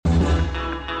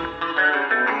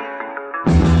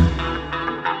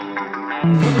Did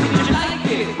you like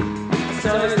it?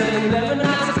 So it's been 11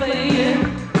 nights playing.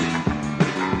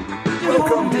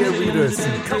 Welcome, dear readers,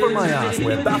 to Cover My Ass,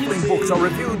 where baffling books are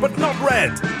reviewed but not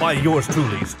read by yours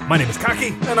trulies. My name is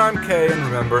Kaki. And I'm Kay, and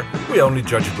remember, we only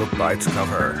judge a book by its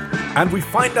cover. And we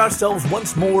find ourselves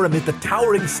once more amid the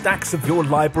towering stacks of your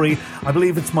library. I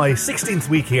believe it's my 16th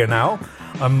week here now.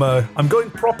 I'm going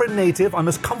proper native. I'm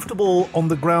as comfortable on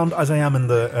the ground as I am in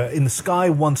the sky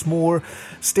once more.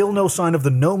 Still no sign of the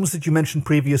gnomes that you mentioned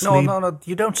previously. No,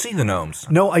 you don't see the gnomes.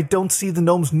 No, I don't see the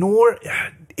gnomes, nor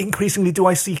increasingly do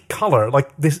I see color.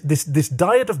 Like this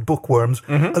diet of bookworms,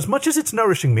 as much as it's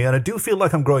nourishing me, and I do feel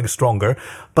like I'm growing stronger,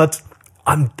 but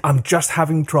I'm just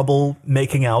having trouble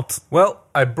making out. Well,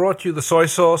 I brought you the soy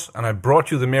sauce, and I brought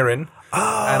you the mirin.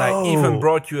 And I even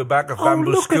brought you a bag of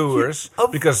bamboo skewers,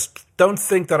 because don't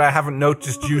think that I haven't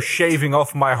noticed you shaving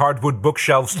off my hardwood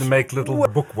bookshelves to make little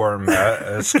bookworm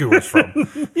skewers from.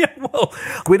 Yeah, well,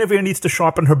 Guinevere needs to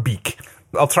sharpen her beak.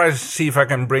 I'll try to see if I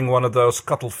can bring one of those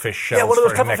cuttlefish shells. Yeah, one of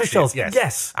those for cuttlefish next shells. year.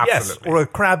 Yes, absolutely. Or a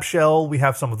crab shell. We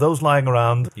have some of those lying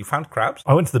around. You found crabs?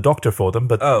 I went to the doctor for them,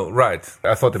 but... Oh, right.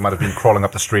 I thought they might have been crawling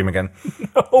up the stream again.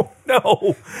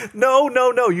 No.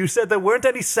 You said there weren't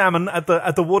any salmon at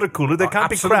the water cooler. There can't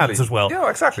Absolutely. be crabs as well. Yeah,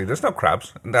 exactly. There's no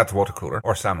crabs at the water cooler.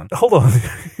 Or salmon. Hold on.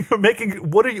 You're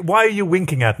making... Why are you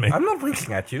winking at me? I'm not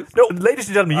winking at you. No, ladies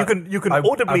and gentlemen, you can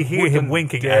audibly hear him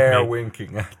winking at me.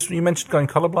 Winking. You mentioned going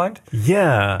colorblind? Yeah.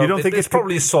 You don't think it's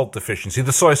probably salt deficiency.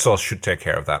 The soy sauce should take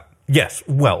care of that. Yes,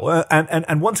 well,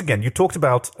 and once again, you talked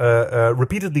about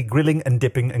repeatedly grilling and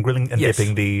dipping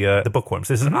dipping the bookworms.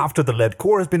 This is after the lead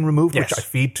core has been removed, which I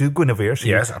feed to Guinevere.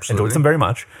 She enjoys them very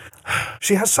much.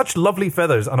 She has such lovely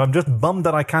feathers, and I'm just bummed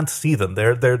that I can't see them.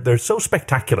 They're so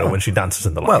spectacular when she dances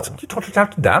in the light. Well, you taught her how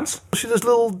to dance? She does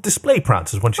little display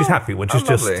prances when she's happy, when she's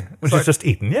just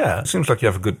eaten. Yeah, seems like you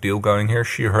have a good deal going here.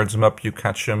 She herds them up, you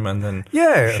catch them, and then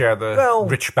share the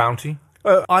rich bounty.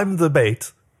 I'm the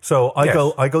bait. So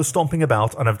I go stomping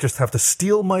about, and I just have to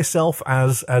steel myself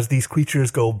as these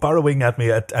creatures go burrowing at me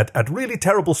at really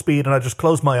terrible speed, and I just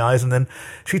close my eyes, and then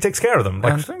she takes care of them.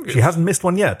 Like, she hasn't missed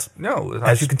one yet. No.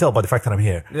 As you can tell by the fact that I'm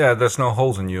here. Yeah, there's no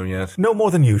holes in you yet. No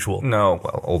more than usual. No,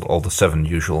 well, all the 7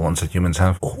 usual ones that humans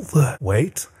have.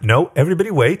 Wait. No, everybody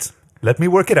wait. Let me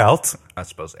work it out. I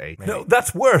suppose 8. Maybe. No,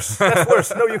 that's worse.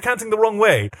 No, you're counting the wrong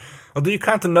way. Well, do you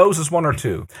count the nose as 1 or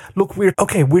 2? Look, we're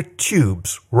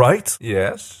tubes, right?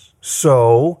 Yes.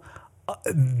 So,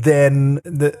 then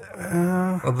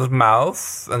the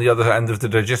mouth and the other end of the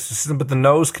digestive system, but the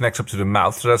nose connects up to the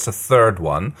mouth, so that's the third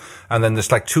one. And then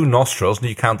there's like 2 nostrils, and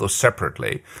you count those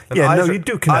separately. And you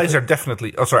do connect. Ears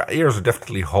are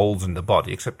definitely holes in the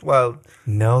body, except, well...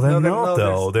 No, they're not,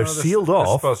 though. They're sealed off.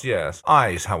 I suppose, yes.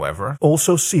 Eyes, however.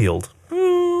 Also sealed.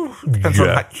 Depends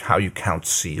on how you count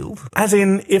sealed. As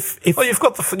in, if well, you've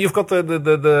got the I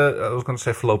was going to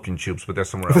say fallopian tubes, but they're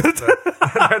somewhere else.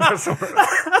 They're somewhere else.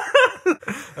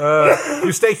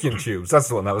 Eustachian tubes. That's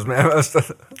the one that was.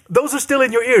 Those are still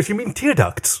in your ears. You mean tear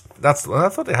ducts? That's. I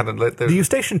thought they had the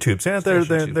eustachian tubes. Yeah, they're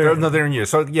they're in you.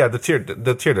 So yeah, the tear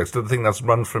ducts, the thing that's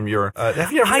run from your.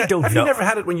 Have you never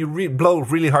had it when you blow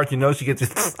really hard your nose? You get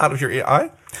this out of your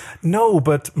eye. No,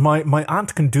 but my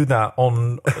aunt can do that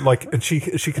on and she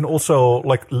can also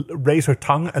raise her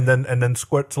tongue and then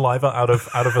squirt saliva out of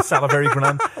a salivary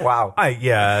gland. Wow.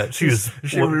 She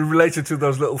related to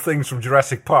those little things from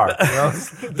Jurassic Park. You know?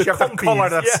 She has that collar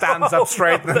that stands up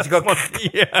straight, and then she goes.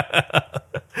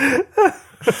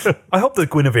 I hope that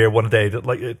Guinevere one day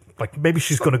maybe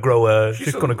she's going to grow a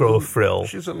frill.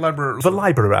 She's a Velociraptor.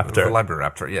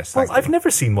 Velociraptor, yes. Well, I've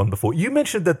never seen one before. You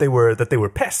mentioned that they were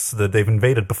pests that they've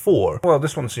invaded before. Well,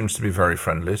 this one seems to be very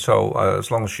friendly. So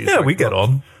as long as she's we get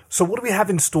on. So what do we have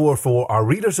in store for our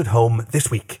readers at home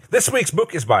this week? This week's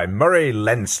book is by Murray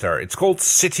Leinster. It's called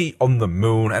City on the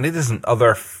Moon, and it is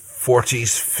another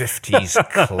 40s, 50s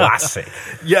classic.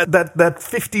 Yeah, that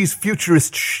 50s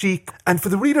futurist chic. And for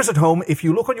the readers at home, if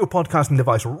you look on your podcasting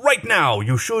device right now,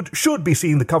 you should be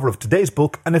seeing the cover of today's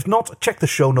book. And if not, check the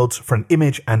show notes for an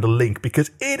image and a link,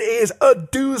 because it is a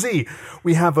doozy.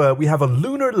 We have a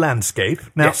lunar landscape.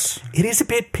 Now, yes. It is a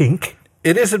bit pink.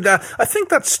 It is. I think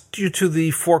that's due to the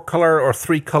 4-color or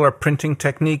 3-color printing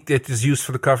technique that is used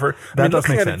for the cover. That does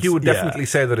make sense. You would definitely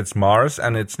say that it's Mars,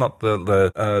 and it's not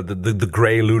the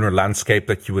grey lunar landscape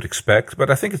that you would expect. But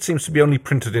I think it seems to be only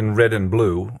printed in red and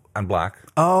blue and black.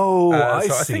 Oh, I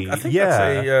see. I think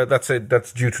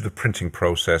that's due to the printing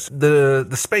process. The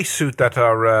spacesuit that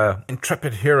our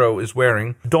intrepid hero is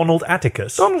wearing. Donald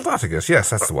Atticus.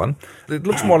 Yes, that's the one. It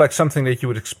looks more like something that you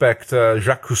would expect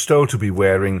Jacques Cousteau to be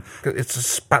wearing. It's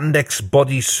it's a spandex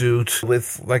bodysuit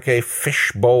with like a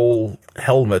fishbowl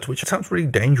helmet, which sounds really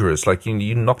dangerous. Like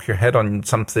you knock your head on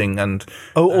something and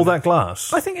all that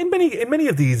glass. I think in many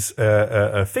of these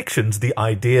fictions, the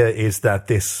idea is that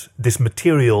this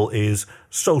material is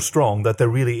so strong that there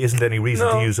really isn't any reason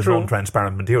to use a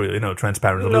non-transparent material,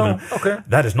 transparent aluminum. Okay.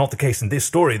 That is not the case in this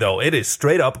story, though. It is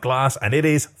straight up glass, and it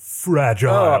is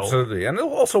fragile. Oh, absolutely. And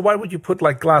also, why would you put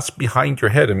like glass behind your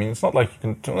head? I mean, it's not like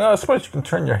you can. I suppose you can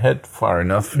turn your head far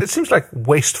enough. It seems like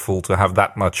wasteful to have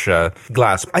that much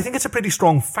glass. I think it's a pretty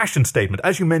strong fashion statement.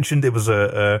 As you mentioned, it's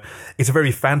a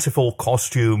very fanciful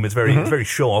costume. It's very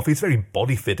show off. It's very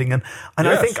body fitting, and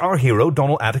I think our hero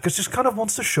Donald Atticus just kind of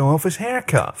wants to show off his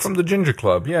haircut from the Ginger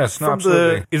Club. Yes,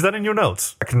 absolutely. Is that in your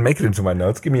notes? I can make it into my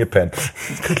notes. Give me a pen.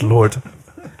 Good Lord.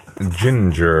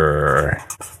 Ginger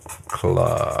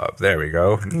Club. There we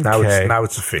go. Now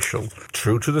it's official.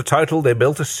 True to the title, they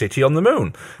built a city on the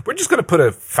moon. We're just going to put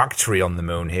a factory on the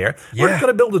moon here. Yeah. We're going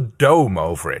to build a dome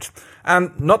over it.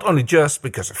 And not only just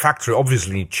because a factory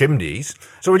obviously needs chimneys,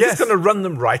 so we're just going to run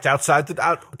them right outside the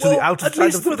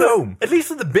outside of the dome. At least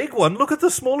for the big one, look at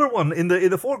the smaller one in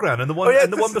the foreground and the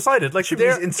one beside it. Like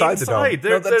chimneys inside the dome.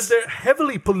 They're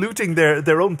heavily polluting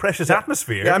their own precious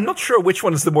atmosphere. Yeah, I'm not sure which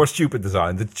one is the more stupid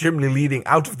design: the chimney leading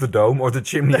out of the dome or the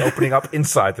chimney opening up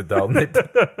inside the dome.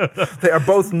 They are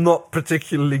both not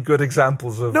particularly good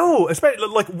examples of. No, especially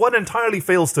like one entirely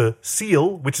fails to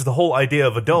seal, which is the whole idea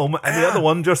of a dome, and the other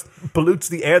one just pollutes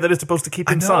the air that it's supposed to keep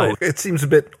inside. It seems a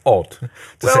bit odd,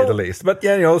 to say the least. But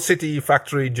city,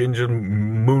 factory, ginger,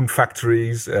 moon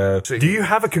factories. Do you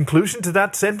have a conclusion to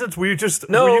that sentence? Were you just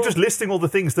listing all the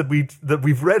things that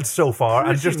we've read so far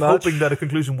and just hoping that a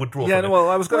conclusion would draw? Yeah,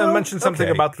 I was going to mention something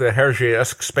about the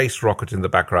Hergé-esque space rocket in the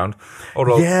background.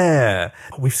 Yeah,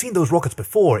 we've seen those rockets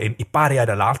before in Iparia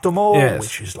dell'Atomo,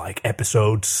 which is like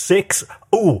episode 6.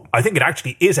 Oh, I think it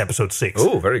actually is episode 6.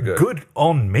 Oh, very good. Good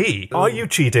on me. Are you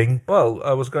cheating? Well,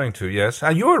 I was going to, yes.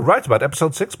 And you were right about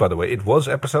episode 6, by the way. It was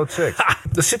episode 6.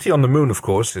 The city on the moon, of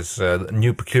course, is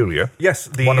New Peculiar. Yes.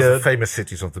 One of the famous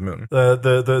cities of the moon.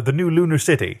 The new lunar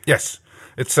city. Yes.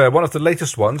 It's one of the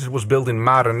latest ones. It was built in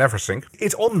Mare Neversink.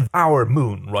 It's on our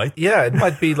moon, right? Yeah, it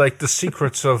might be like the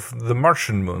secrets of the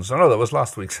Martian moons. Oh, no, that was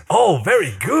last week's. Oh,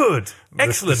 very good.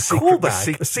 Excellent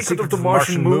callback. The secret of the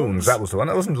Martian moons. That was the one.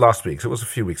 That wasn't last week's. It was a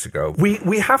few weeks ago.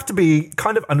 We have to be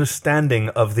kind of understanding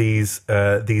of these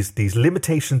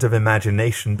limitations of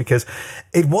imagination, because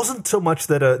it wasn't so much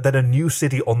that a new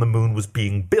city on the moon was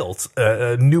being built.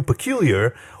 New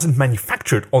Peculiar wasn't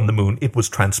manufactured on the moon. It was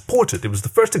transported. It was the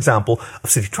first example of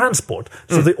city transport.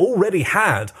 So they already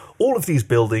had all of these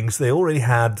buildings. They already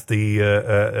had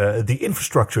the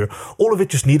infrastructure. All of it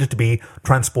just needed to be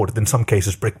transported. In some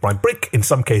cases, brick by brick. In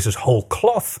some cases, whole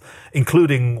cloth,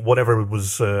 including whatever it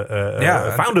was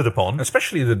founded upon.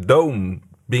 Especially the dome.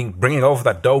 Bringing over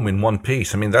that dome in one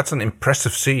piece. I mean, that's an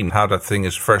impressive scene, how that thing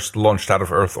is first launched out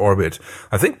of Earth orbit.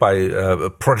 I think by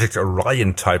Project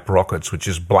Orion-type rockets, which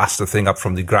just blast the thing up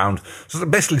from the ground. So they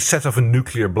basically set off a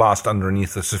nuclear blast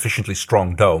underneath a sufficiently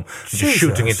strong dome, just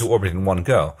shooting into orbit in one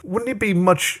go. Wouldn't it be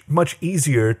much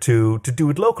easier to do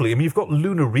it locally? I mean, you've got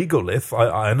lunar regolith.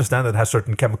 I understand that it has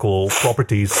certain chemical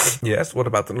properties. Yes, what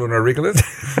about the lunar regolith?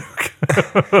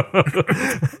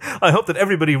 I hope that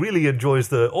everybody really enjoys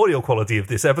the audio quality of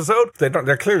this episode.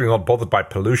 They're clearly not bothered by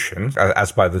pollution,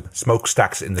 as by the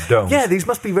smokestacks in the domes. Yeah, these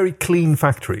must be very clean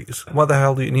factories. Why the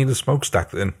hell do you need a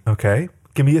smokestack then? Okay,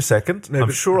 give me a second.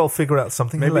 I'm sure I'll figure out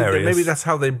something hilarious. Maybe that's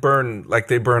how they burn. Like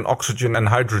they burn oxygen and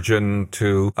hydrogen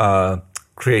to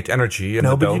create energy in the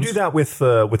domes. No, but you do that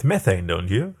with methane, don't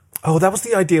you? Oh, that was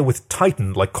the idea with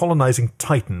Titan, like colonizing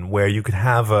Titan, where you could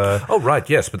have a... Oh, right,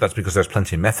 yes, but that's because there's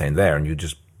plenty of methane there and you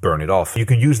just burn it off. You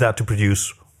can use that to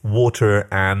produce water,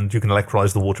 and you can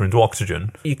electrolyze the water into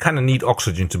oxygen. You kind of need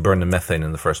oxygen to burn the methane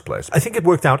in the first place. I think it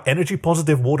worked out energy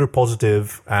positive, water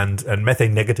positive, and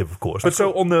methane negative, of course. But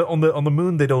so on the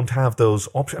moon, they don't have those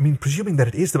options. I mean, presuming that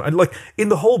it is them, and like in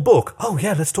the whole book. Oh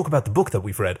yeah, let's talk about the book that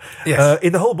we've read. Yes.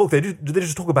 In the whole book, they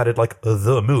just talk about it like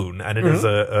the moon, and it is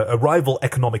a rival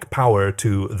economic power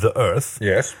to the Earth.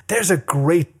 Yes. There's a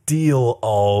great deal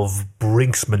of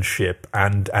brinksmanship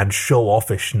and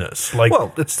show-offishness. Like,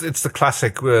 well, it's the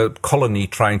classic colony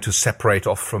trying to separate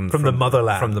off from the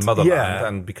motherland,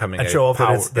 and becoming and a show off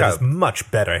power, that it's much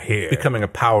better here, becoming a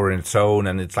power in its own.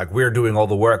 And it's like, we're doing all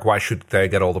the work. Why should they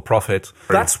get all the profit?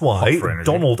 That's why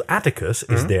Donald Atticus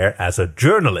is there as a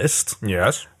journalist.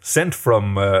 Yes, sent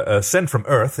from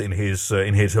Earth in his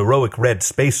heroic red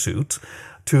spacesuit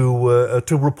to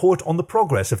report on the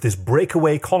progress of this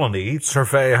breakaway colony.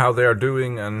 Survey how they are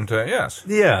doing, and yes.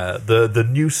 Yeah, the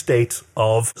new state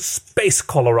of Space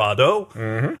Colorado,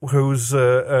 whose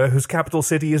capital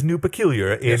city is New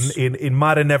Peculiar in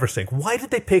Mare Neversink. Why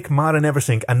did they pick Mare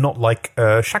Neversink and not like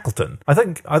Shackleton?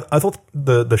 I thought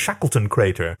the Shackleton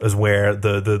crater is where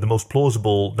the most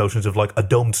plausible notions of like a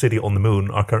domed city on the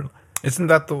moon are currently. Isn't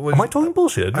that the way? Am I talking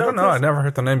bullshit? I don't know. I never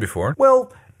heard the name before.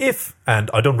 Well,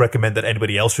 and I don't recommend that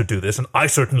anybody else should do this, and I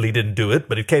certainly didn't do it,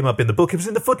 but it came up in the book. It was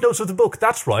in the footnotes of the book.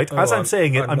 That's right. As I'm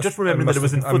saying it, I'm just remembering that it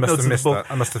was in footnotes of the book.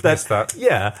 I must have missed that.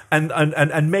 Yeah,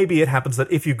 and maybe it happens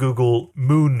that if you Google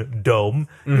Moon Dome,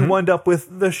 you wind up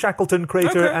with the Shackleton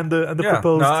crater and the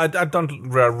proposed. No, I don't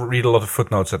read a lot of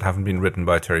footnotes that haven't been written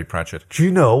by Terry Pratchett. Do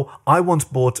you know, I once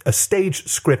bought a stage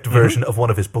script version of one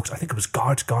of his books. I think it was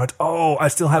Guard. Oh, I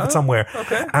still have it somewhere.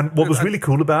 Okay. And what was really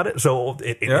cool about it, so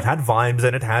it had Vimes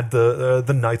and it had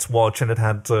the Night's Watch, and it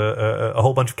had a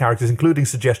whole bunch of characters, including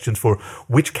suggestions for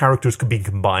which characters could be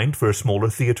combined for smaller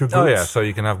theatre groups. Oh yeah, so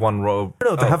you can have one role.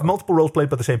 No, to have multiple roles played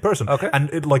by the same person. Okay. And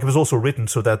it was also written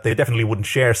so that they definitely wouldn't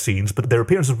share scenes, but their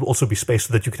appearances would also be spaced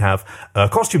so that you could have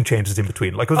costume changes in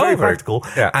between. Like, it was very practical.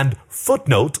 Yeah. And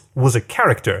Footnote was a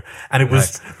character, and it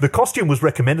was the costume was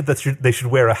recommended that they should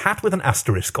wear a hat with an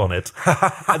asterisk on it,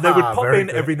 and they would pop in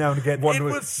every now and again.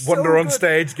 Wander on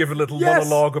stage, give a little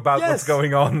monologue about what's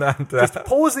going on. And, just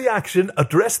pause the action,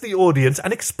 address the audience,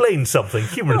 and explain something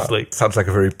humorously. Sounds like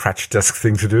a very Pratchett-esque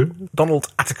thing to do.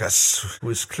 Donald Atticus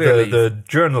was clearly the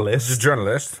journalist. The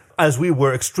journalist. As we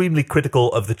were extremely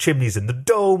critical of the chimneys and the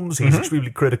domes, he's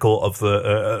extremely critical of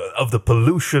the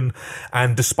pollution,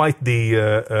 and despite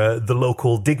the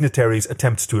local dignitaries'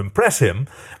 attempts to impress him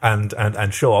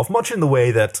and show off, much in the way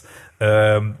that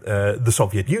the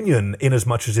Soviet Union, in as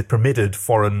much as it permitted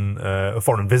foreign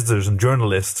visitors and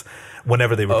journalists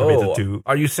whenever they were permitted to.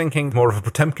 Are you thinking more of a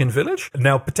Potemkin village?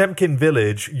 Now, Potemkin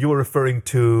village, you're referring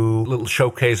to... Little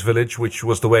showcase village, which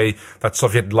was the way that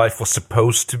Soviet life was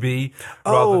supposed to be,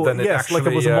 rather than it actually...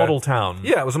 like it was a model town.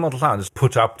 Yeah, it was a model town. It's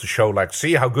put up to show, like,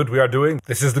 see how good we are doing.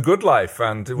 This is the good life.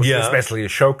 And it was especially a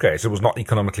showcase. It was not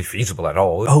economically feasible at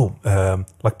all.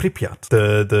 Like Pripyat,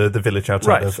 the village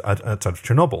outside of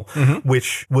Chernobyl,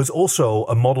 which was also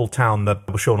a model town that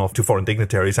was shown off to foreign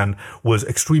dignitaries and was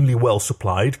extremely well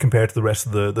supplied compared to the rest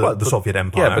of the Soviet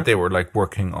Empire. Yeah, but they were like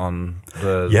working on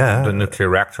the nuclear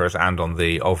reactors and on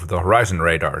the over-the-horizon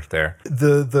radar there.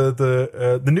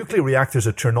 The nuclear reactors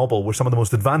at Chernobyl were some of the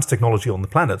most advanced technology on the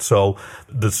planet. So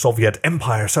the Soviet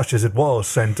Empire, such as it was,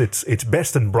 sent its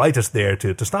best and brightest there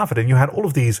to staff it. And you had all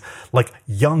of these like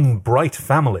young, bright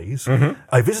families.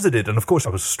 I visited it, and of course I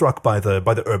was struck by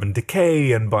the urban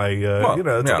decay and by it sort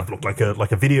of looked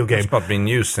like a video game. It's not been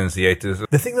used since the 80s.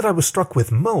 The thing that I was struck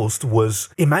with most was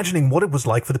imagining what it was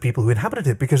like for the people who inhabited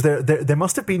it, because there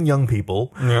must have been young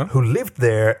people who lived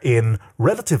there in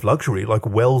relative luxury, like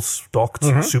well-stocked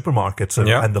supermarkets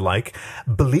and the like,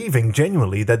 believing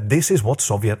genuinely that this is what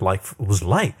Soviet life was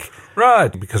like.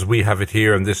 Right, because we have it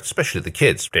here, and this, especially the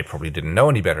kids, they probably didn't know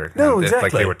any better. No, and exactly.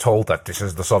 Like they were told that this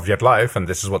is the Soviet life, and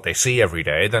this is what they see every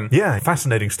day, then... Yeah,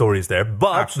 fascinating stories there.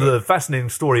 But the fascinating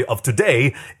story of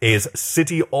today is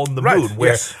City on the Moon.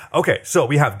 Where, okay, so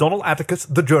we have Donald Atticus,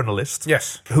 the journalist,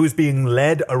 who is being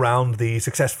led around the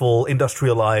successful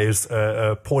industrialized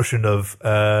portion of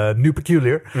New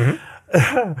Peculiar.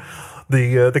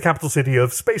 The capital city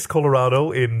of Space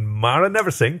Colorado in Mare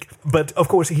Neversink. But, of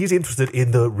course, he's interested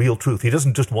in the real truth. He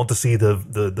doesn't just want to see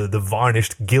the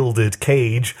varnished, gilded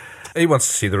cage. He wants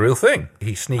to see the real thing.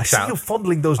 He sneaks out. I see you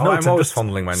fondling those notes. I'm always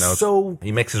fondling my notes. So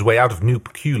he makes his way out of New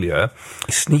Peculiar.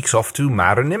 He sneaks off to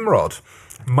Mare Nimrod.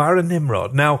 Mare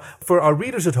Nimrod. Now, for our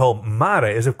readers at home, Mare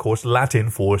is, of course,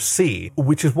 Latin for sea,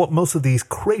 which is what most of these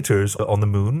craters on the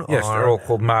moon are. Yes, they're all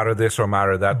called Mare this or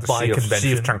Mare that. The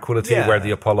Sea of Tranquility, where the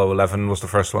Apollo 11 was the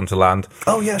first one to land.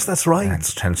 Oh, yes, that's right. And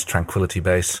it's hence Tranquility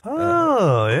Base.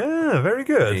 Oh, yeah, very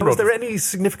good. Was there any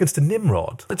significance to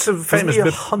Nimrod? It's a famous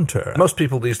bit. Hunter. Most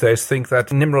people these days think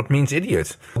that Nimrod means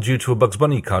idiot, due to a Bugs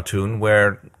Bunny cartoon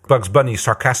where Bugs Bunny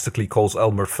sarcastically calls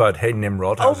Elmer Fudd, "Hey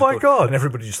Nimrod." Oh my God. And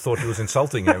everybody just thought he was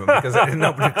insulting him because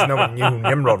nobody knew who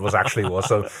Nimrod actually was.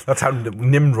 So that's how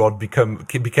Nimrod became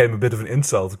a bit of an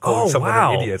insult, calling someone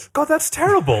an idiot. God, that's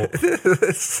terrible.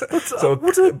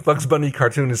 Bugs Bunny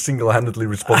cartoon is single-handedly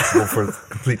responsible for the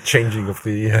complete changing of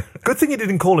the... Good thing he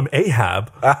didn't call him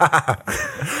Ahab.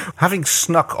 Having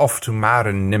snuck off to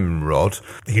Mare Nimrod,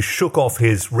 he shook off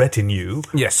his retinue.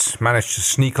 Yes, managed to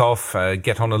sneak off,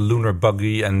 get on a lunar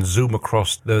buggy and and zoom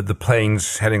across the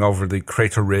plains heading over the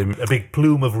crater rim. A big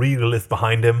plume of regolith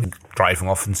behind him. Driving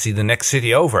off and see the next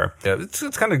city over.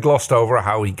 It's kind of glossed over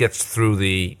how he gets through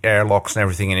the airlocks and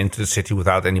everything and into the city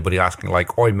without anybody asking,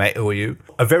 like, oi mate, who are you?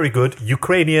 A very good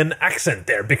Ukrainian accent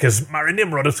there, because Mare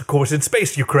Nimrod is, of course, in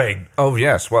space Ukraine. Oh,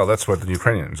 yes. Well, that's what the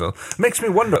Ukrainians are. Makes me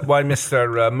wonder why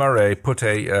Mr. Murray put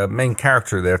a main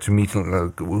character there to meet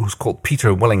who's called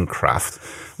Peter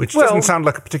Wellingcraft, which doesn't sound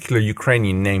like a particular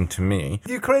Ukrainian name to me.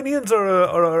 The Ukrainians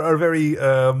are a very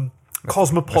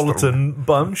cosmopolitan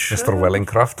bunch. Mr.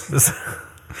 Wellingcraft.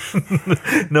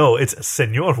 No, it's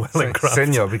Senor Wellingcraft.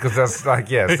 Senor, because that's like,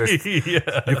 yes,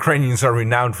 Ukrainians are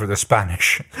renowned for the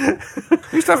Spanish. I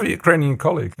used to have a Ukrainian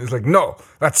colleague. He's like, no,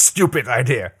 that's a stupid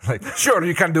idea. Like, sure,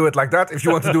 you can do it like that if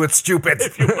you want to do it stupid.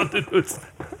 If you want to do it.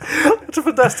 That's a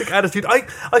fantastic attitude.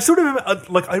 I sort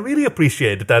of, I really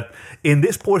appreciated that in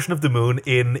this portion of the moon,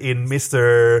 in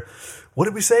Mr. What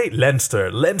did we say?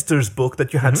 Leinster's book,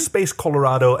 that you had Space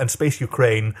Colorado and Space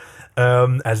Ukraine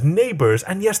as neighbors.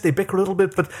 And yes, they bicker a little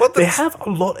bit, but they have a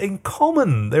lot in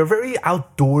common. They're very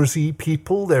outdoorsy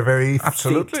people. They're very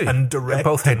fit and direct. They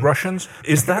both hate Russians.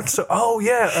 Is that so? Oh,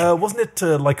 yeah. Wasn't it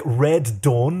like Red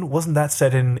Dawn? Wasn't that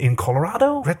set in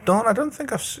Colorado? Red Dawn? I don't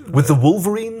think I've seen with the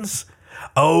Wolverines?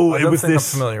 Oh, I don't think I'm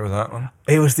familiar with that one.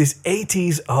 It was this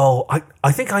 80s. Oh,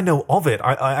 I think I know of it.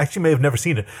 I actually may have never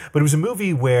seen it, but it was a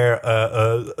movie where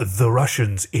the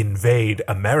Russians invade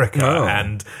America,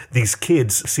 and these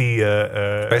kids see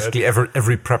basically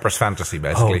every prepper's fantasy.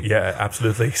 Basically, oh, yeah,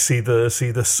 absolutely. See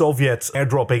the Soviets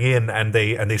airdropping in, and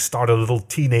they start a little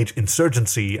teenage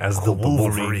insurgency as the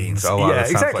Wolverines. Oh, wow, yeah,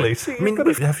 exactly. Like,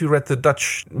 see, have you read the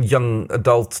Dutch young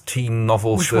adult teen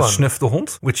novel Sniff the Hond?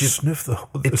 Which is Sniff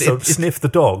the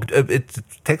dog. It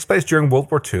takes place during World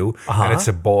War II, and it's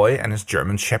a boy and his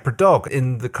German Shepherd dog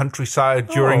in the countryside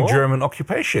during German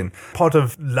occupation. Part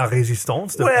of La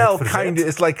Résistance. Well, kind of.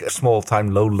 It's like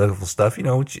small-time, low-level stuff,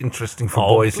 which is interesting for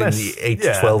boys in the 8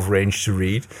 to 12 range to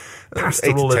read.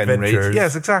 Pastoral adventures. Range.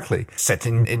 Yes, exactly. Set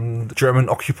in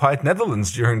German-occupied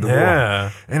Netherlands during the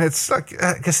war. And it's like,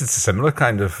 I guess it's a similar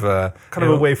kind of... kind of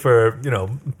a way for,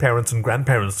 parents and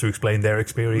grandparents to explain their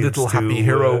experience. Little happy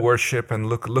hero worship and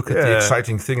look at the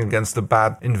exciting thing against the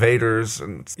bad invaders.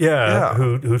 And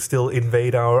who still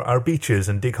invade our beaches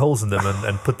and dig holes in them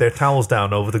and put their towels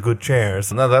down over the good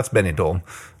chairs. No, that's Benidorm.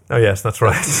 Oh, yes, that's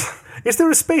right. Is there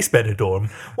a space Benidorm?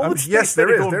 What would yes,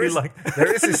 there is. There is,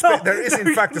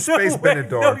 in fact, a space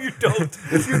Benidorm. No, you don't.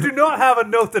 You do not have a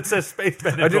note that says space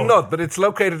Benidorm. I do not, but it's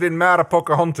located in Mare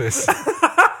Pocahontas,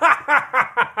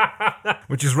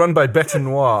 which is run by Bête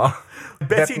Noire.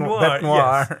 Bête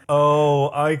Noire. Yes. Oh,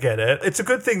 I get it. It's a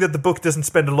good thing that the book doesn't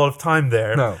spend a lot of time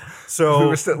there. No.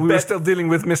 So we were still dealing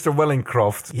with Mr.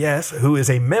 Wellingcraft. Yes, who is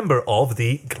a member of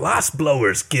the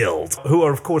Glassblowers Guild, who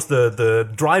are, of course, the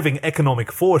driving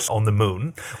economic force on the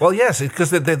moon. Well, yes, because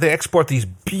they export these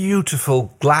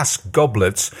beautiful glass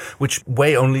goblets, which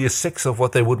weigh only a sixth of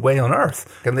what they would weigh on Earth.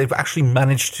 And they've actually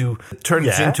managed to turn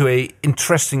this into a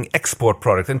interesting export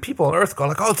product. And people on Earth go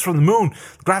like, oh, it's from the moon.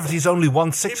 Gravity is only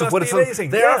 1/6 of what it's on.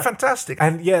 They are fantastic.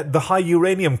 And the high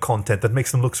uranium content that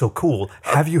makes them look so cool.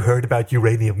 Have you heard about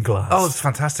uranium glass? Oh, it's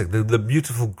fantastic. The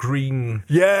beautiful green.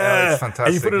 Yeah. It's fantastic.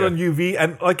 And you put it on UV,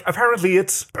 and apparently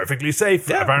it's perfectly safe.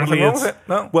 Yeah, apparently it's...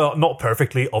 No. Well, not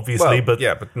perfectly, obviously, but...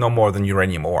 Yeah, but no more than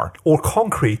uranium ore. Or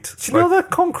concrete. Do you know that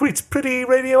concrete's pretty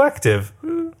radioactive?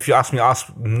 If you ask me,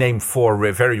 name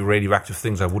 4 very radioactive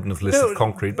things, I wouldn't have listed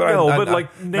concrete. But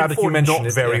name 4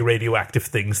 not very radioactive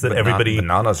things that everybody...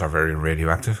 Bananas are very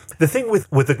radioactive. The thing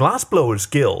with the Glassblowers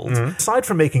Guild, aside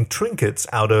from making trinkets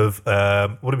out of,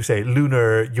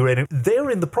 lunar uranium, they're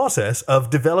in the process of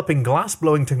developing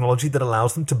glass-blowing technology that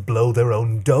allows them to blow their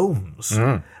own domes,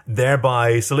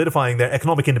 thereby solidifying their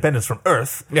economic independence from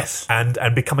Earth. Yes. And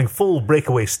becoming full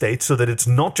breakaway states so that it's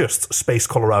not just Space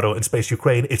Colorado and Space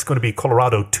Ukraine, it's going to be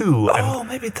Colorado 2. Oh,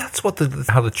 maybe that's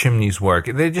how the chimneys work.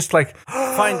 They just find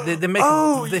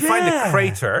a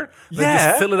crater, they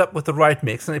just fill it up with the right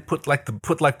mix, and they put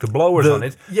the blowers on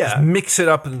it, just mix it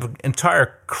up in the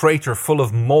entire crater full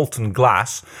of molten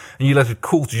glass, and you let it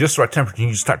cool to just the right temperature, and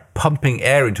you start pumping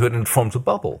air into it, and it forms a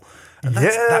bubble. And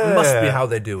that must be how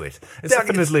they do it. It's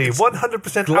definitely,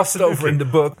 100% glossed over in the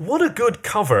book. What a good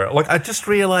cover! I just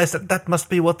realized that must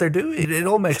be what they're doing. It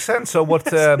all makes sense. So what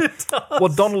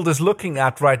Donald is looking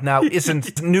at right now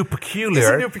isn't New Peculiar.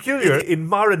 Isn't New Peculiar. In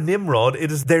Mare Nimrod,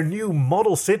 it is their new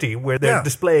model city where they're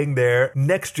displaying their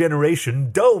next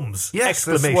generation domes. Yes,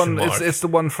 it's the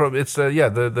one from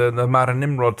the Mare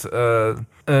Nimrod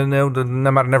No, the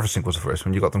Mare Neversink was the first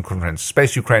one. You got them confirmed.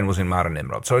 Space Ukraine was in Mare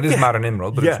Nimrod. So it is Mare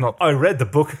Nimrod, but it's not... I read the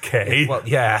book, Kay. Well,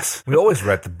 yes. We always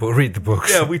read the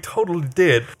books. Yeah, we totally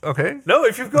did. Okay. No,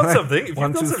 if you've got something...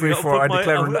 1, 2, 3, 4,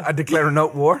 I declare a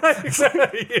note war.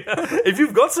 If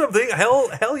you've got something,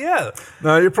 hell yeah.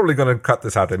 No, you're probably going to cut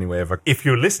this out anyway. If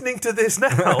you're listening to this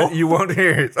now... you won't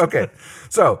hear it. Okay.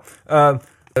 So...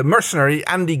 mercenary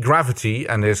Andy Gravity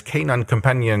and his canine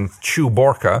companion Chew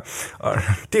Borka.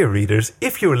 Dear readers,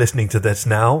 if you're listening to this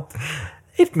now,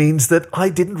 it means that I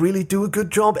didn't really do a good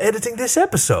job editing this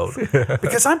episode.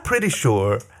 Because I'm pretty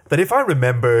sure that if I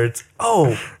remembered,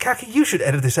 Kaki, you should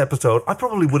edit this episode, I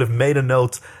probably would have made a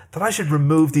note that I should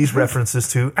remove these references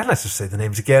to, and let's just say the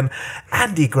names again,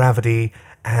 Andy Gravity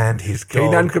and his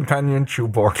canine companion Chew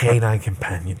Borka. Canine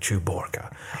companion Chew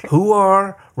Borka, who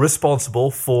are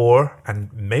responsible for,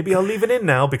 and maybe I'll leave it in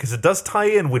now because it does tie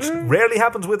in, which rarely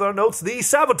happens with our notes, the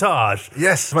sabotage.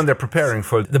 Yes, when they're preparing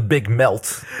for the big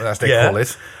melt, as they call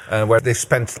it, where they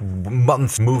spent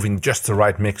months moving just the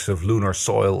right mix of lunar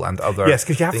soil and other Yes,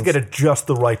 because you have to get it just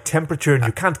the right temperature, and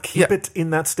you can't keep it in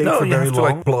that state for very long. You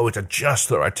have to blow it at just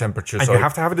the right temperature. And you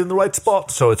have to have it in the right spot.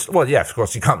 So it's, of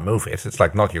course, you can't move it. It's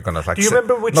like not you're going to... Do you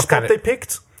remember which spot they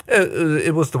picked?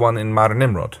 It was the one in Mare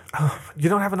Nimrod. You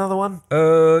don't have another one?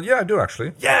 Yeah, I do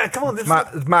actually. Yeah, come on.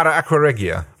 Mare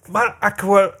Aquaregia. Mare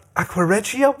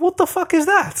Aquaregia? What the fuck is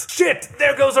that? Shit!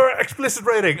 There goes our explicit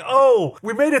rating. Oh,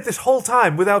 we made it this whole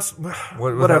time without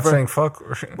without saying fuck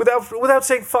or shit. Without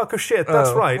saying fuck or shit.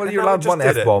 That's right. Well, you're allowed one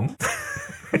F-bomb.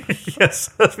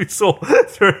 Yes, as we saw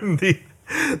during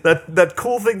that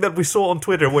cool thing that we saw on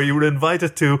Twitter, where you were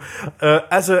invited to,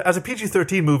 as a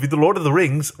PG-13 movie, The Lord of the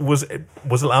Rings was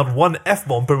allowed one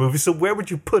F-bomb per movie. So where would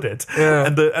you put it? Yeah.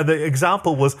 And the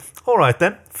example was, all right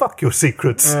then, fuck your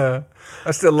secrets. Yeah.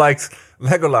 I still liked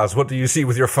Legolas. What do you see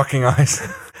with your fucking eyes?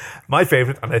 My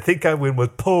favorite, and I think I win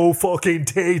with fucking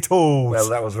Tatoes. Well,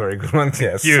 that was a very good one.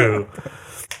 Yes. You.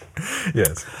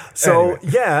 Yes. So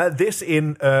this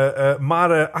in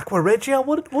Mare Aquaregia.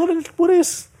 What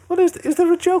is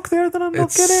there a joke there that I'm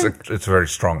not getting? It's a very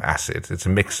strong acid. It's a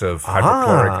mix of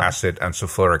hydrochloric acid and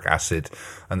sulfuric acid.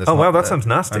 And wow, that sounds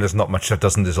nasty. And there's not much that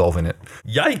doesn't dissolve in it.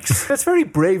 Yikes! That's very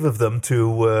brave of them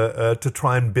to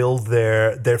try and build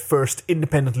their first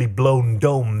independently blown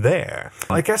dome there.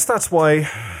 I guess that's why.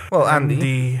 Well,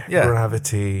 Andy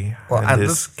Gravity and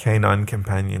his canine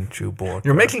companion Chew Borka.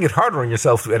 You're making it harder on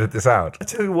yourself to edit this out. I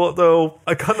tell you what, though,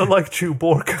 I kind of like Chew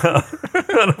Borka,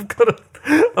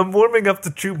 and I'm warming up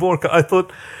to Chew Borka. I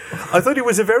thought he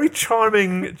was a very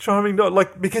charming dog,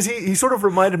 like, because he sort of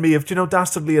reminded me of,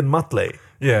 Dastardly and Muttley.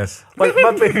 Yes. Like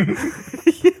Muttley,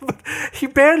 but he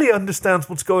barely understands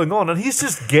what's going on, and he's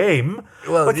just game.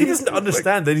 Well, he doesn't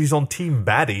understand that he's on Team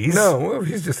Baddies. No,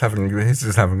 he's just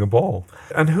having a ball.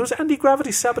 And who's Andy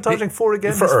Gravity sabotaging for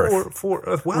again? For Earth. For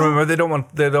Earth. Well, remember,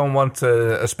 they don't want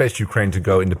a Space Ukraine to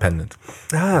go independent.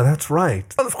 Ah, that's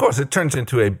right. Well, of course, it turns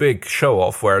into a big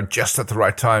show-off where just at the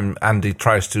right time, Andy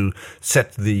tries to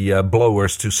set the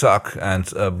blowers to suck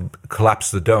and collapse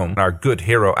the dome. Our good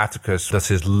hero Atticus does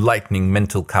his lightning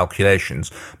mental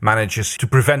calculations, manages to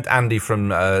prevent Andy from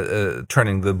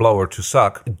turning the blower to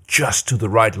suck just to the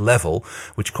right level,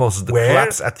 which causes the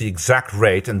collapse at the exact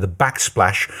rate, and the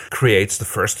backsplash creates the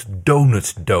first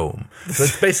donut dome. So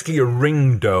it's basically a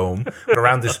ring dome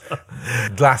around this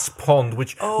glass pond,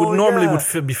 which would normally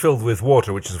be filled with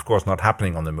water, which is of course not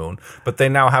happening on the moon. But they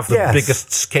now have the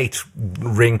biggest skate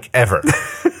rink ever.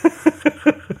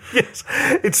 Yes,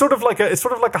 it's sort of like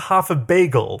a half a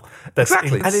bagel.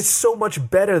 Exactly, and it's so much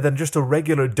better than just a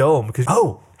regular dome. Because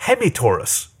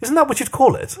hemitorus, isn't that what you'd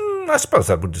call it? I suppose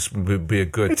that would just be a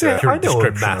good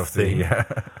description of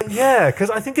the. Yeah, because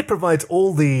I think it provides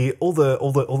all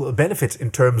the benefits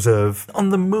in terms of. On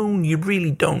the moon, you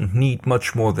really don't need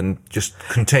much more than just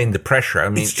contain the pressure. I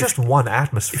mean, it's just one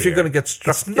atmosphere. If you're going to get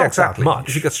struck, exactly. Much.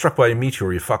 If you get struck by a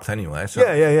meteor, you're fucked anyway. So.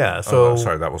 Yeah. So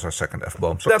sorry, that was our second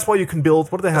F-bomb. So that's why you can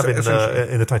build. What do they have in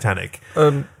the Titanic?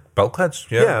 Bulkheads,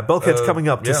 bulkheads coming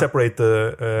up to separate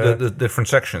the different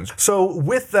sections. So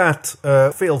with that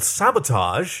failed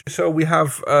sabotage... So we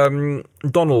have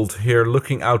Donald here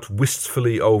looking out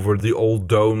wistfully over the old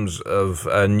domes of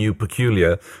New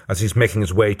Peculiar as he's making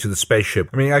his way to the spaceship.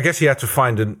 I mean, I guess he had to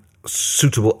find a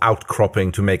suitable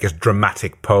outcropping to make his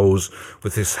dramatic pose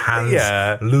with his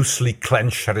hands loosely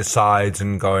clenched at his sides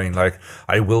and going like,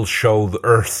 I will show the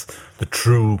Earth the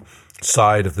true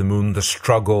side of the moon, the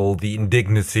struggle, the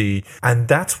indignity. And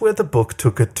that's where the book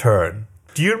took a turn.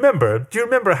 Do you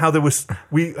remember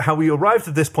how we arrived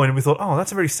at this point and we thought, oh,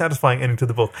 that's a very satisfying ending to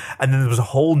the book, and then there was a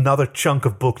whole nother chunk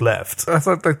of book left. I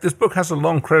thought like this book has a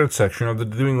long credit section, or they're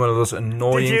doing one of those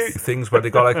annoying things where they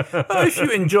go like, oh, if you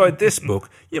enjoyed this book,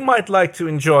 you might like to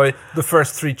enjoy the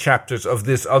first 3 chapters of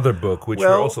this other book, which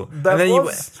were also.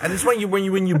 And it's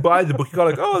when you buy the book, you go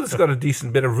like, oh, this has got a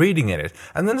decent bit of reading in it,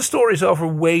 and then the story's over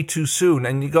way too soon,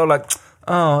 and you go like.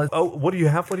 Oh, what do you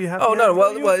have? Oh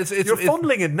no, you're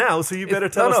fondling it now, so you better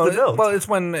tell us the note. Well, it's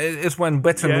when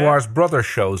Bête Noir's brother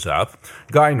shows up,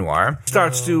 Guy Noir,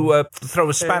 starts to throw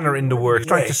a spanner in the works,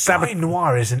 trying to sabotage. Guy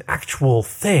Noir is an actual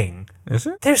thing. Is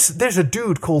it? There's a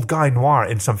dude called Guy Noir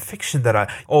in some fiction that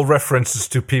all references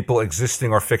to people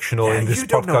existing or fictional in this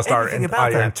podcast are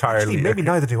entirely. Actually, maybe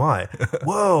neither do I.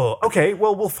 Whoa. Okay.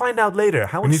 Well, we'll find out later.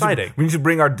 How exciting! We need to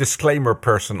bring our disclaimer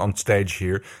person on stage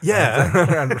here.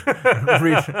 Yeah. And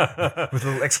read with a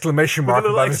little exclamation mark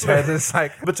above his head. It's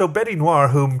like, but so Betty Noir,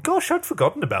 whom gosh, I'd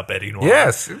forgotten about Betty Noir.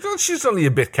 Yes, she's only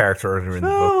a bit character in the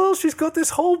book. Well, she's got this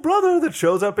whole brother that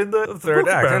shows up in the third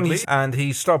book, act, and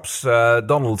he stops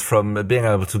Donald from being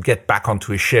able to get back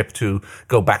onto his ship to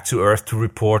go back to Earth to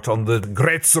report on the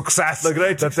great success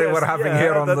they were having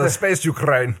here on the space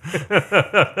Ukraine.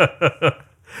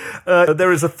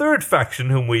 There is a third faction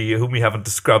whom we haven't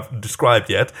described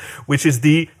yet, which is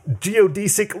the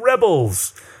geodesic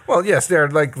rebels. Well, yes, they're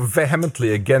like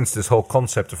vehemently against this whole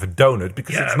concept of a donut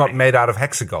because it's not made out of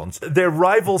hexagons. They're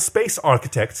rival space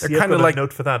architects. They're kind of like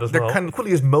note for that as well. They're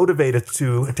equally as motivated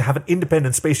to have an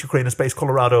independent space Ukraine and space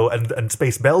Colorado and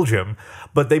space Belgium,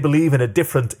 but they believe in a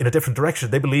different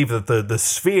direction. They believe that the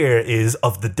sphere is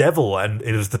of the devil and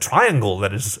it is the triangle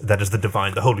that is the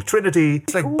divine, the Holy Trinity.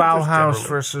 It's like Bauhaus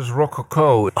versus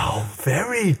Rococo. Oh,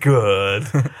 very good.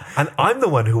 And I'm the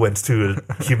one who went to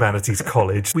a humanities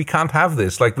college. We can't have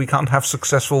this. Like, we can't have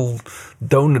successful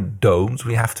donut domes.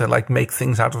 We have to make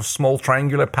things out of small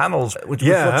triangular panels with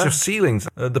lots of ceilings.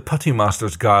 The Putty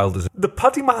Masters Guild is the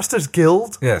Putty Masters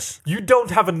Guild. Yes, you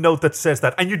don't have a note that says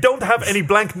that, and you don't have any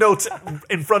blank notes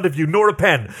in front of you, nor a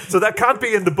pen, so that can't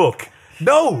be in the book.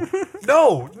 No.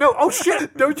 Oh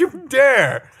shit! Don't you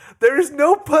dare! There is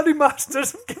no Putty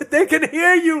Masters. They can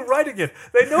hear you writing it.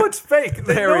 They know it's fake.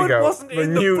 They know it wasn't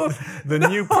in the book. The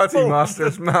new Putty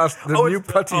Masters Guild.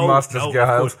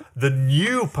 The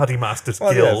new Putty Masters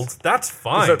Guild. Yes. That's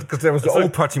fine. Because there was the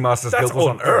old Putty Masters Guild was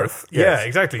on Earth. Yes. Yeah,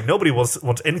 exactly. Nobody wants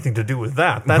anything to do with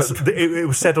that. It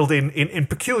was settled in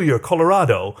Peculiar,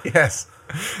 Colorado. Yes.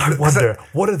 I wonder,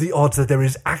 what are the odds that there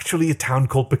is actually a town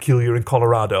called Peculiar in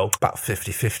Colorado? About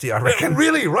 50-50, I reckon.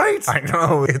 Really, right? I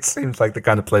know. It seems like the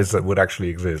kind of place that would actually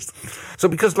exist. So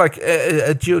because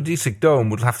a geodesic dome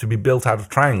would have to be built out of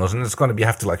triangles, and it's going to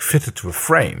have to fit it to a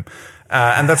frame.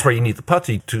 And that's where you need the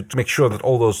putty to make sure that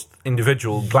all those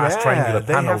individual glass triangular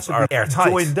panels are airtight.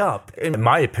 Joined up. In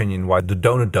my opinion, why the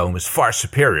donut dome is far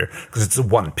superior, because it's a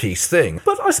one-piece thing.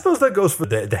 But I suppose that goes for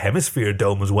the hemisphere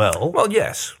dome as well. Well,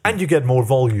 yes. And you get more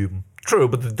volume. True,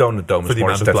 but the donut dome is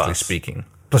more aesthetically speaking.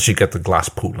 Plus you get the glass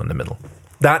pool in the middle.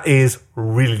 That is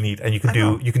really neat, and you can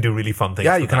do really fun things.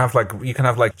 Yeah, you can have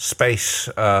space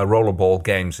rollerball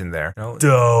games in there. You know?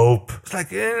 Dope. It's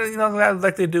like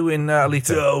like they do in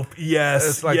Alita. Dope.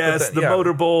 Yes. The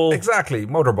motorball. Exactly,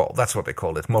 motorball. That's what they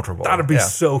call it. Motorball. That'd be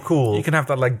so cool. You can have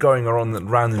that going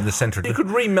around in the center. You could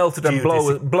remelt it and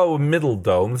blow a middle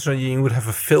dome, so you would have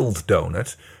a filled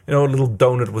donut. A little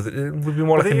donut with it. It would be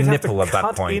more like a nipple at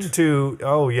that point.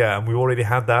 And we already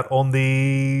had that on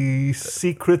the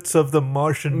Secrets of the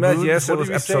Martian Moon. Yes, it was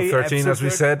episode 13, as we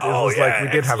said. We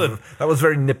did have that was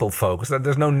very nipple focused.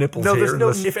 There's no nipples here. No, there's no.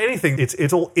 If anything,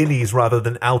 it's all innies rather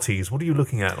than outies. What are you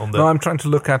looking at on the? No, I'm trying to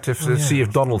look at see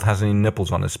if Donald has any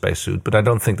nipples on his spacesuit, but I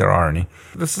don't think there are any.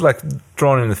 This is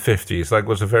drawn in the 50s.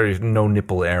 Was a very no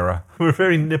nipple era. We're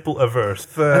very nipple averse.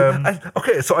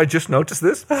 Okay, so I just noticed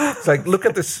this. It's look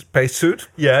at this spacesuit.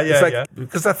 Yeah.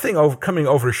 Because that thing coming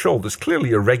over his shoulder is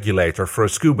clearly a regulator for a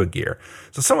scuba gear.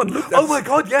 So someone looked at oh my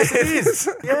god, yes it is.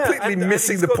 Completely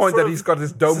missing the point that he's got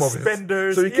his dome over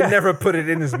suspenders, so he can never put it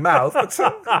in his mouth. But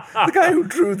the guy who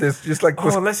drew this just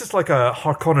unless it's a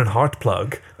Harkonnen heart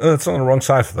plug. It's on the wrong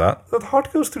side for that. The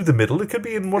heart goes through the middle. It could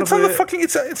be in one it's of the...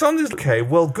 It's on this... Okay,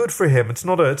 well, good for him. It's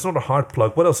not a heart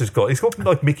plug. What else he's got? He's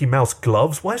got Mickey Mouse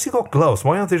gloves. Why has he got gloves?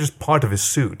 Why aren't they just part of his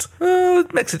suit?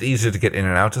 It makes it easier to get in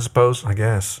and out, I suppose. I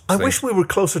guess. I wish we were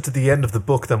closer to the end of the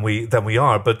book than we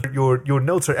are, but your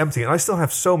notes are empty, and I still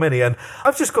have so many, and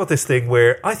I've just got this thing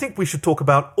where I think we should talk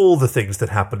about all the things that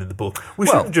happen in the book. We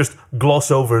shouldn't just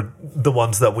gloss over the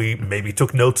ones that we maybe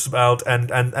took notes about and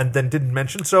then didn't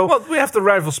mention. So, well, we have the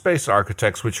rival space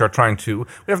architects, which are trying to...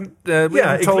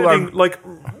 including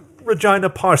Regina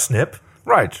Parsnip.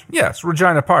 Right, yes,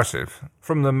 Regina Parsnip.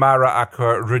 from the Mara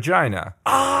Aqua Regina.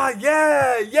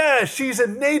 Yeah, she's a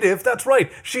native. That's right.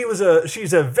 She's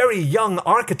a very young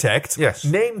architect. Yes,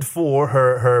 named for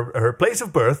her place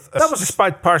of birth. That was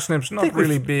despite parsnips not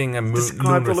really being a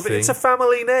lunar thing. It's a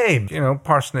family name. You know,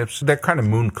 parsnips, they're kind of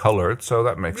moon-colored, so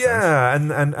that makes sense. Yeah,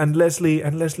 and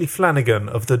Leslie Flanagan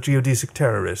of the geodesic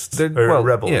terrorists,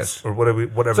 rebels, yes, or whatever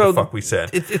the fuck we said.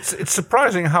 It's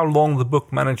surprising how long the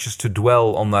book manages to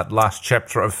dwell on that last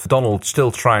chapter of Donald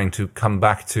still trying to come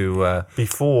back to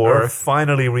before Earth.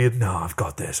 Finally read. No, I've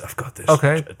got this.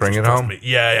 Okay, bring it home.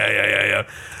 Yeah.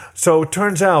 So it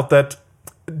turns out that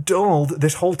Donald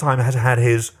this whole time has had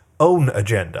his own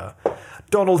agenda.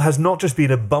 Donald has not just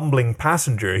been a bumbling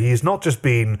passenger. He's not just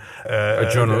been a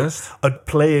journalist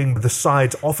playing the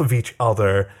sides off of each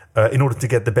other in order to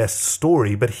get the best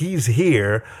story, but he's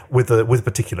here with a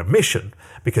particular mission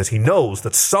because he knows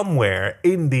that somewhere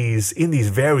in these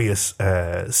various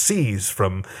seas,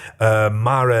 from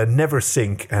Mara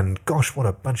Neversink, and gosh, what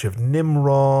a bunch of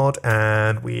Nimrod,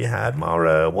 and we had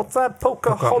Mara, what's that?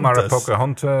 Pocahontas. Mara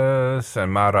Pocahontas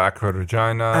and Mara Aqua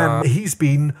Regina. And he's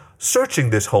been searching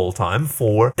this whole time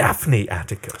for Daphne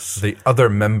Atticus, the other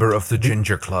member of the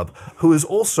Ginger Club, who is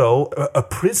also a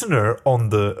prisoner on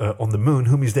the moon,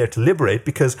 whom he's there to liberate.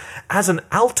 Because as an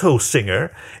alto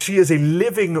singer, she is a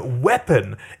living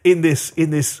weapon in this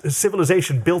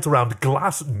civilization built around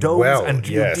glass domes and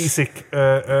geodesic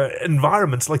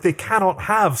environments. Like, they cannot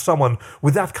have someone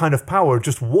with that kind of power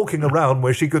just walking around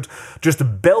where she could just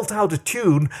belt out a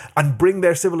tune and bring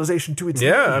their civilization to its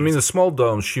knees. I mean, the small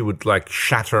domes she would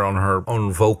shatter on her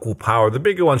own vocal power. The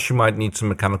bigger ones, she might need some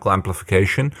mechanical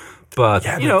amplification. But,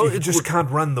 you just can't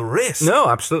run the risk. No,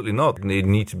 absolutely not. They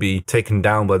need to be taken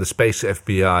down by the space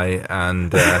FBI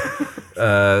and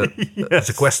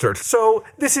sequestered. So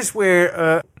this is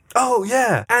where,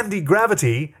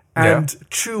 Anti-Gravity and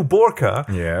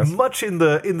Chewbacca, much in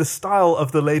the style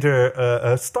of the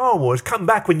later Star Wars, come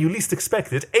back when you least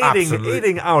expect it,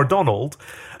 aiding our Donald.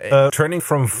 Turning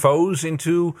from foes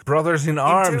into brothers in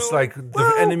arms,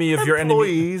 the enemy of your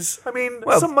enemy. I mean,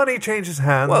 some money changes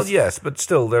hands. Well, yes, but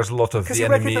still, there's a lot of the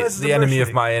enemy. The enemy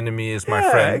of my enemy is my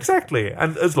friend. Exactly,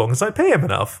 and as long as I pay him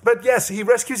enough. But yes, he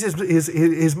rescues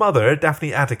his mother,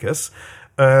 Daphne Atticus.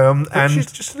 And she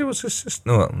just said it was his sister.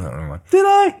 No, never mind. Did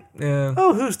I? Yeah.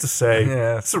 Oh, who's to say?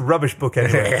 Yeah. It's a rubbish book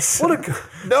anyway. Yes.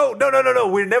 No.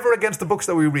 We're never against the books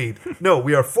that we read. No,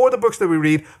 we are for the books that we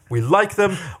read. We like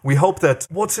them. We hope that,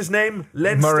 what's his name?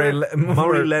 Murray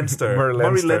Leinster.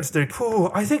 Murray Leinster.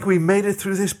 I think we made it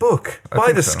through this book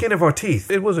by the skin of our teeth.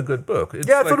 It was a good book. I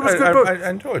thought it was a good book. I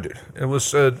enjoyed it. It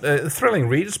was a thrilling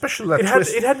read, especially that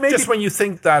twist. It had maybe just when you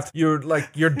think that you're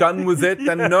done with it,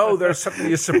 then no, there's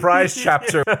suddenly a surprise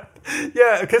chapter.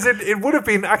 Yeah, because it would have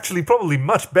been actually probably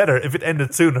much better if it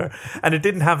ended sooner, and it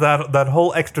didn't have that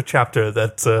whole extra chapter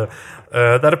that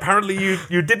apparently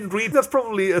you didn't read. That's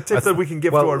probably a tip that we can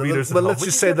give to our readers. Well, let's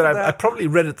just say that I probably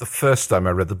read it the first time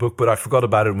I read the book, but I forgot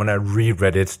about it when I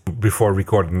reread it before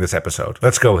recording this episode.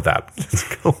 Let's go with that.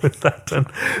 And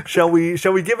shall we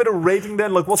give it a rating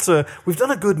then? We've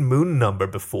done a good moon number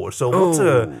before, so what's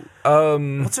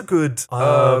a good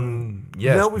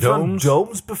yes, no, we've done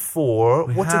domes before.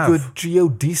 What's a good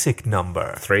geodesic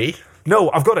number? 3.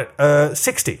 No, I've got it.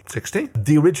 60. 60?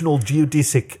 The original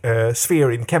geodesic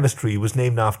sphere in chemistry was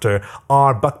named after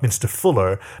R. Buckminster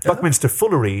Fuller. Buckminster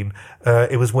Fullerene.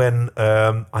 It was when,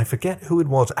 I forget who it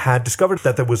was, had discovered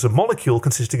that there was a molecule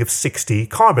consisting of 60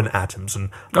 carbon atoms. And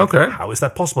how is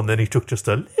that possible? And then he took just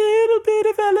a little bit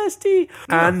of LSD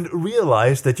and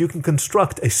realized that you can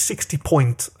construct a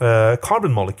 60-point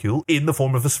carbon molecule in the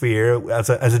form of a sphere as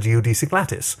a geodesic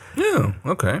lattice. Yeah,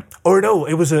 okay. Or no,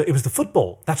 it was the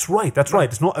football. That's right.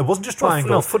 It's not. It wasn't just triangles.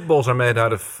 No, footballs are made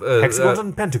out of hexagons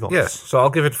and pentagons. Yes, so I'll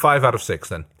give it 5 out of 6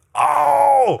 then.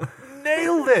 Oh,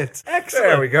 nailed it! Excellent.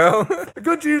 There we go. A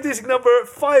good geodesic number,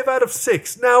 5 out of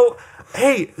 6. Now,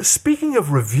 hey, speaking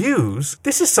of reviews,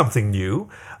 this is something new.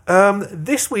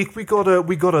 This week we got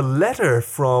a letter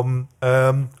from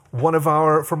one of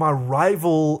our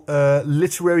rival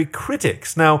literary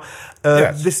critics. Now,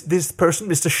 this person,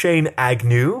 Mr. Shane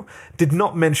Agnew, did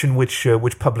not mention which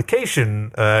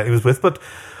publication it was with, but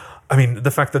I mean,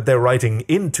 the fact that they're writing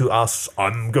into us,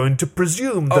 I'm going to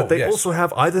presume that they also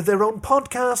have either their own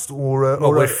podcast or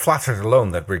we're flattered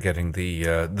alone that we're getting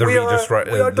the readers right.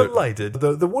 We are delighted.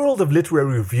 The world of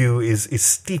literary review is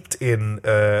steeped in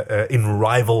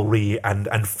rivalry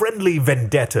and friendly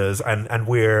vendettas, and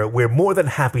we're more than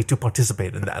happy to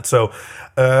participate in that. So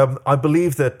I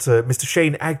believe that Mr.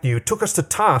 Shane Agnew took us to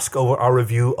task over our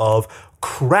review of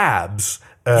Crabs,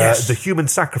 the Human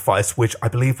Sacrifice, which I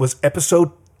believe was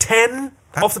episode 10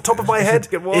 Off the top of my head,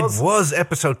 it was. It was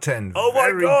episode 10. Oh my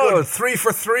Very God. good. 3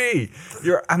 for 3.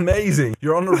 You're amazing.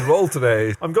 You're on a roll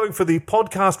today. I'm going for the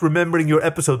podcast remembering your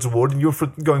episodes award, and you're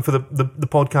going for the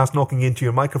podcast knocking into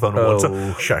your microphone award.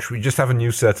 Oh, shush. We just have a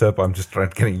new setup. I'm just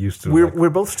getting used to it. We're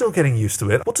both still getting used to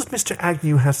it. What does Mr.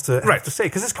 Agnew have to say?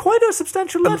 Because it's quite a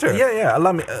substantial letter. Yeah.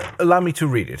 Allow me to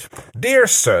read it. Dear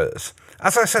sirs,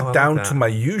 as I sat down to my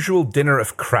usual dinner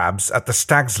of crabs at the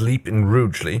Stag's Leap in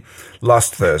Rugeley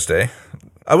last Thursday,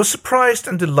 I was surprised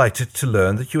and delighted to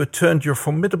learn that you had turned your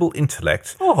formidable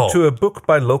intellect to a book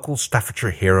by local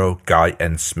Staffordshire hero Guy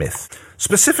N. Smith.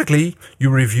 Specifically, you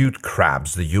reviewed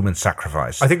Crabs, the Human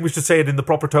Sacrifice. I think we should say it in the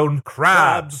proper tone.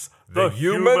 Crabs, the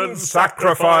human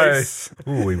sacrifice.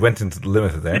 Ooh, we went into the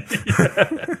limiter there.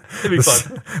 It'd be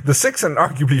fun. The sixth and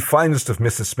arguably finest of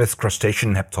Mrs. Smith's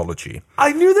crustacean heptology.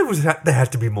 I knew there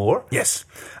had to be more. Yes.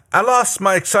 Alas,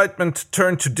 my excitement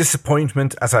turned to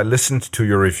disappointment as I listened to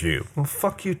your review. Well,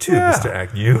 fuck you too, Mr.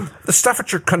 Agnew. The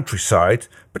Staffordshire countryside,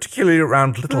 particularly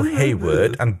around Little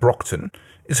Hayward and Brockton,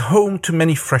 is home to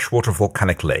many freshwater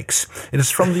volcanic lakes. It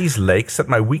is from these lakes that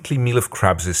my weekly meal of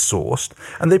crabs is sourced,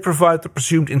 and they provide the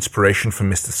presumed inspiration for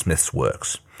Mr. Smith's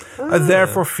works. I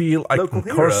therefore feel I can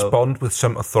correspond with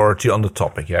some authority on the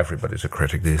topic. Yeah, everybody's a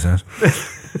critic these days.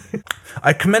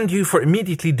 I commend you for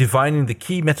immediately divining the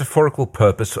key metaphorical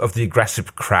purpose of the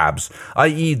aggressive crabs,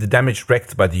 i.e. the damage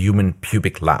wreaked by the human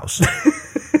pubic louse.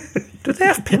 Do they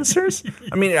have pincers?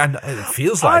 I mean, it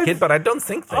feels like it, but I don't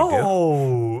think they do.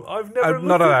 Oh, I've never looked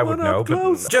not that at I would one know, up but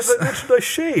close. just- I mentioned I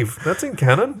shave. That's in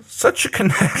canon. Such a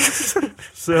connection.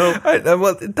 So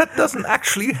Well, that doesn't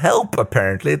actually help,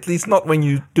 apparently. At least not when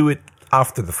you do it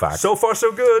after the fact. so far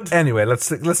so good. Anyway, let's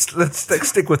stick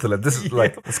with the letter. This is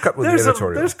let's cut with the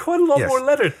editorial. There's quite a lot Yes. more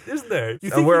letter, isn't there? You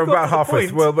think We're you got about to the halfway.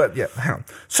 point? Well, but yeah, hang on.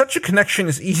 Such a connection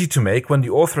is easy to make when the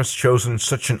author has chosen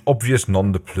such an obvious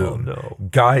nom de plume. Oh, no.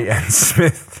 Guy N.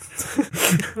 Smith.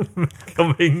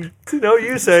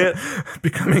 You say it.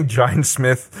 Becoming Giant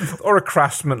Smith, or a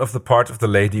craftsman of the part of the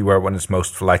lady where one is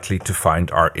most likely to find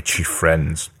our itchy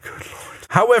friends.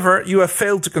 However, you have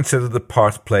failed to consider the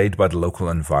part played by the local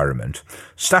environment.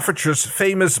 Staffordshire's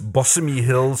famous bossomy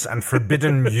hills and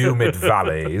forbidden humid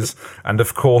valleys, and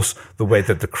of course, the way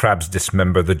that the crabs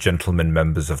dismember the gentlemen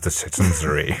members of the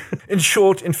citizenry. In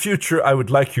short, in future, I would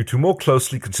like you to more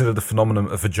closely consider the phenomenon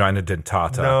of vagina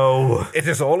dentata. No. It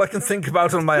is all I can think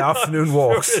about on my afternoon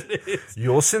walks.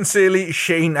 Yours sincerely,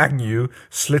 Shane Agnew,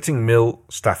 Slitting Mill,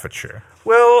 Staffordshire.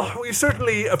 Well, we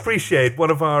certainly appreciate one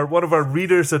of our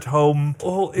readers at home.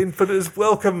 All infinite is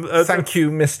welcome. Thank you,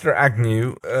 Mr.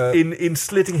 Agnew. In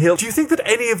Slitting Hill. Do you think that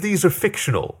any of these are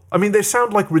fictional? I mean, they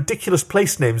sound like ridiculous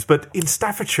place names, but in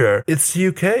Staffordshire, It's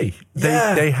UK.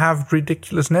 They have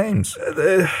ridiculous names.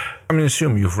 I mean,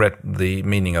 assume you've read the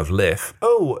meaning of live.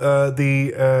 Oh,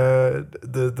 the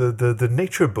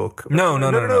nature book. No.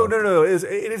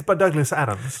 It is by Douglas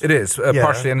Adams. It is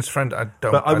partially, and his friend.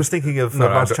 But I was thinking of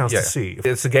Last Chance to See.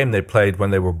 It's a game they played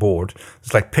when they were bored.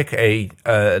 It's like pick a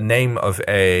name of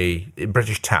a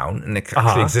British town, an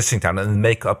actually existing town, and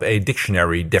make up a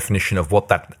dictionary definition of what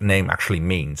that name actually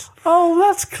means. Oh,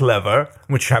 that's clever.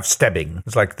 Which have stebbing.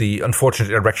 It's like the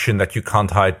unfortunate erection that you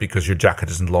can't hide because your jacket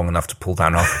isn't long enough to pull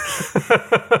down off.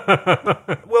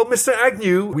 Well, Mr.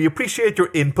 Agnew, we appreciate your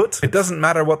input. It doesn't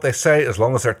matter what they say as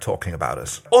long as they're talking about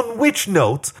us. On which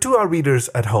note, to our readers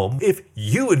at home, if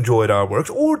you enjoyed our works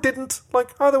or didn't,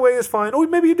 either way is fine, or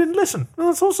maybe you didn't listen, well,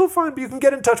 that's also fine, but you can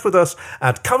get in touch with us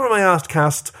at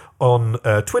CoverMyAskCast on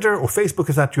Twitter or Facebook,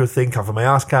 is that your thing?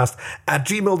 CoverMyAskCast at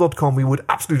gmail.com. We would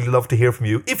absolutely love to hear from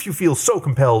you if you feel so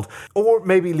compelled, or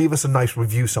maybe leave us a nice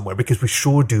review somewhere, because we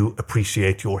sure do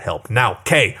appreciate your help. Now,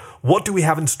 Kay, what do we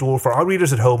have in store for our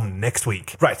readers at home next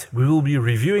week? Right, we will be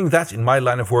reviewing that in my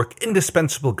line of work,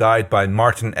 Indispensable Guide by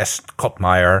Martin S.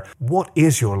 Kottmeyer. What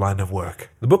is your line of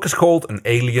work? The book is called An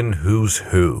Alien Who's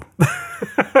Who.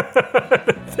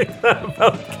 I think that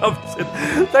about covers it.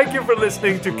 Thank you for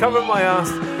listening to Cover My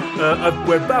Ass,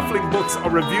 where baffling books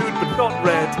are reviewed but not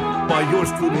read by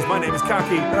yours truly. My name is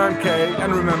Kaki. And I'm Kay,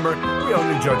 and remember, we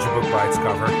only judge a book by its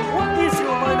cover. What is your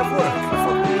line of work? I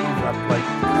thought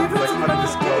we